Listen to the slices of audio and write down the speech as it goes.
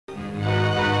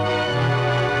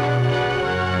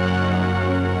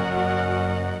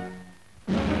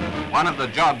One of the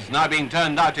jobs now being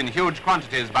turned out in huge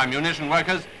quantities by munition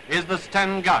workers is the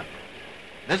Sten Gun.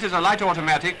 This is a light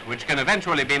automatic which can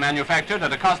eventually be manufactured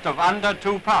at a cost of under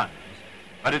 2 pounds,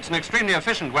 but it's an extremely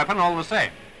efficient weapon all the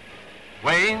same.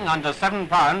 Weighing under 7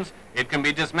 pounds, it can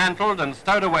be dismantled and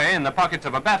stowed away in the pockets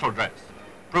of a battle dress,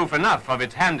 proof enough of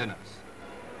its handiness.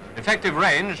 Effective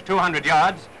range, 200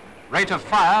 yards, rate of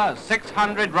fire,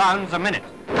 600 rounds a minute.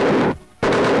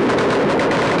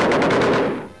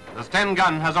 The Sten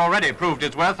Gun has already proved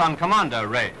its worth on commando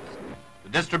raids. The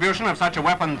distribution of such a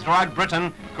weapon throughout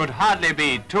Britain could hardly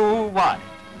be too wide.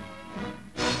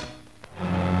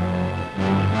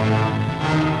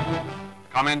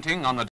 Commenting on the